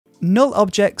Null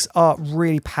objects are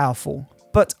really powerful,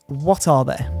 but what are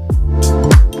they?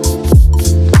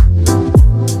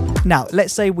 Now,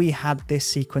 let's say we had this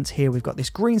sequence here. We've got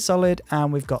this green solid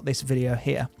and we've got this video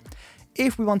here.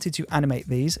 If we wanted to animate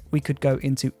these, we could go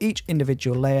into each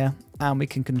individual layer and we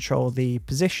can control the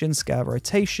position, scale,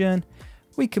 rotation.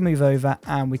 We can move over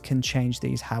and we can change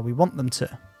these how we want them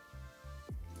to.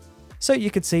 So you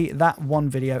could see that one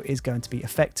video is going to be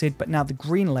affected, but now the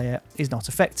green layer is not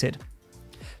affected.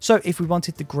 So if we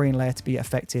wanted the green layer to be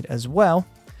affected as well,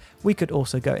 we could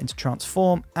also go into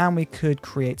transform and we could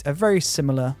create a very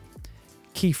similar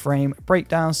keyframe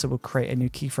breakdown. So we'll create a new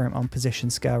keyframe on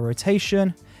position, scale,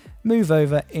 rotation, move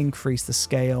over, increase the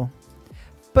scale.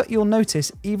 But you'll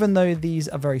notice, even though these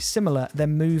are very similar, they're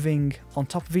moving on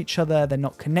top of each other. They're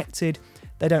not connected.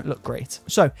 They don't look great.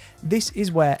 So this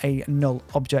is where a null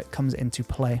object comes into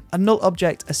play. A null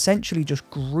object essentially just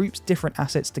groups different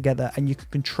assets together and you can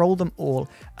control them all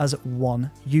as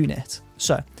one unit.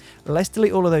 So let's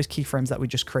delete all of those keyframes that we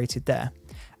just created there.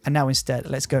 And now instead,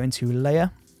 let's go into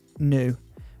layer, new,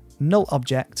 null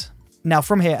object. Now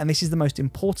from here, and this is the most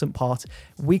important part,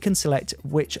 we can select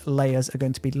which layers are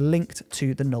going to be linked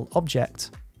to the null object.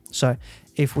 So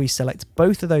if we select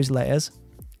both of those layers,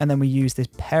 and then we use this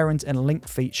parent and link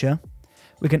feature,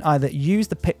 we can either use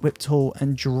the pick whip tool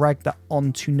and drag that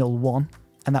onto null one,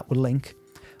 and that will link.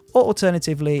 Or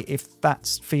alternatively, if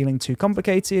that's feeling too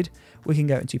complicated, we can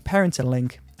go into parent and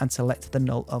link and select the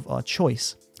null of our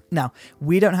choice. Now,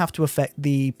 we don't have to affect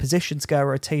the position, scale,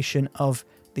 rotation of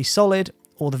the solid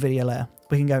or the video layer.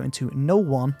 We can go into null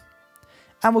one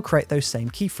and we'll create those same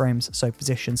keyframes. So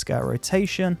position, scale,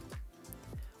 rotation.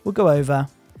 We'll go over.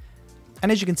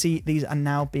 And as you can see, these are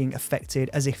now being affected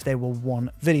as if they were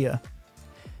one video.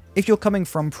 If you're coming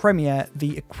from Premiere,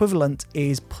 the equivalent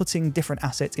is putting different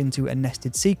assets into a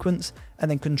nested sequence and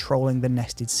then controlling the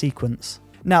nested sequence.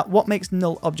 Now, what makes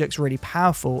null objects really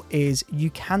powerful is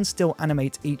you can still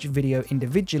animate each video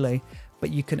individually, but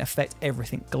you can affect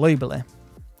everything globally.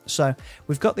 So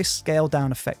we've got this scale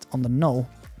down effect on the null,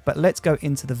 but let's go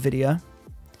into the video.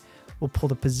 We'll pull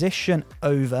the position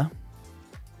over,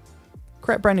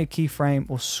 create a brand new keyframe,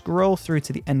 we'll scroll through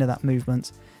to the end of that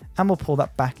movement and we'll pull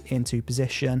that back into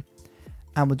position.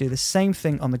 And we'll do the same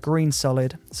thing on the green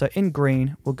solid. So in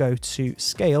green, we'll go to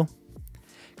scale,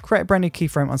 create a brand new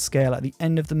keyframe on scale at the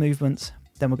end of the movement.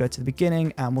 Then we'll go to the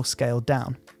beginning and we'll scale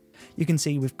down. You can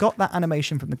see we've got that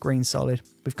animation from the green solid.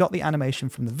 We've got the animation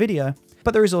from the video,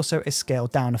 but there is also a scale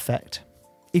down effect.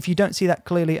 If you don't see that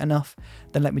clearly enough,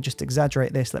 then let me just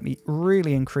exaggerate this. Let me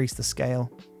really increase the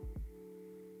scale.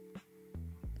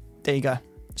 There you go.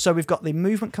 So we've got the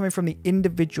movement coming from the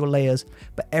individual layers,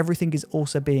 but everything is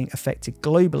also being affected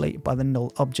globally by the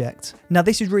null object. Now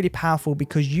this is really powerful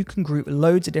because you can group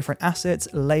loads of different assets,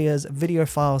 layers, video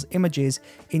files, images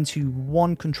into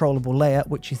one controllable layer,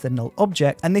 which is the null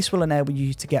object. And this will enable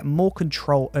you to get more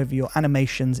control over your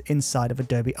animations inside of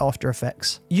Adobe After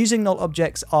Effects. Using null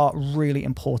objects are really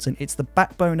important. It's the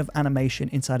backbone of animation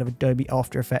inside of Adobe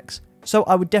After Effects. So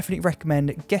I would definitely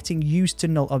recommend getting used to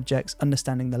null objects,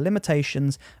 understanding the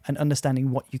limitations and understanding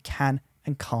what you can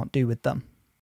and can't do with them.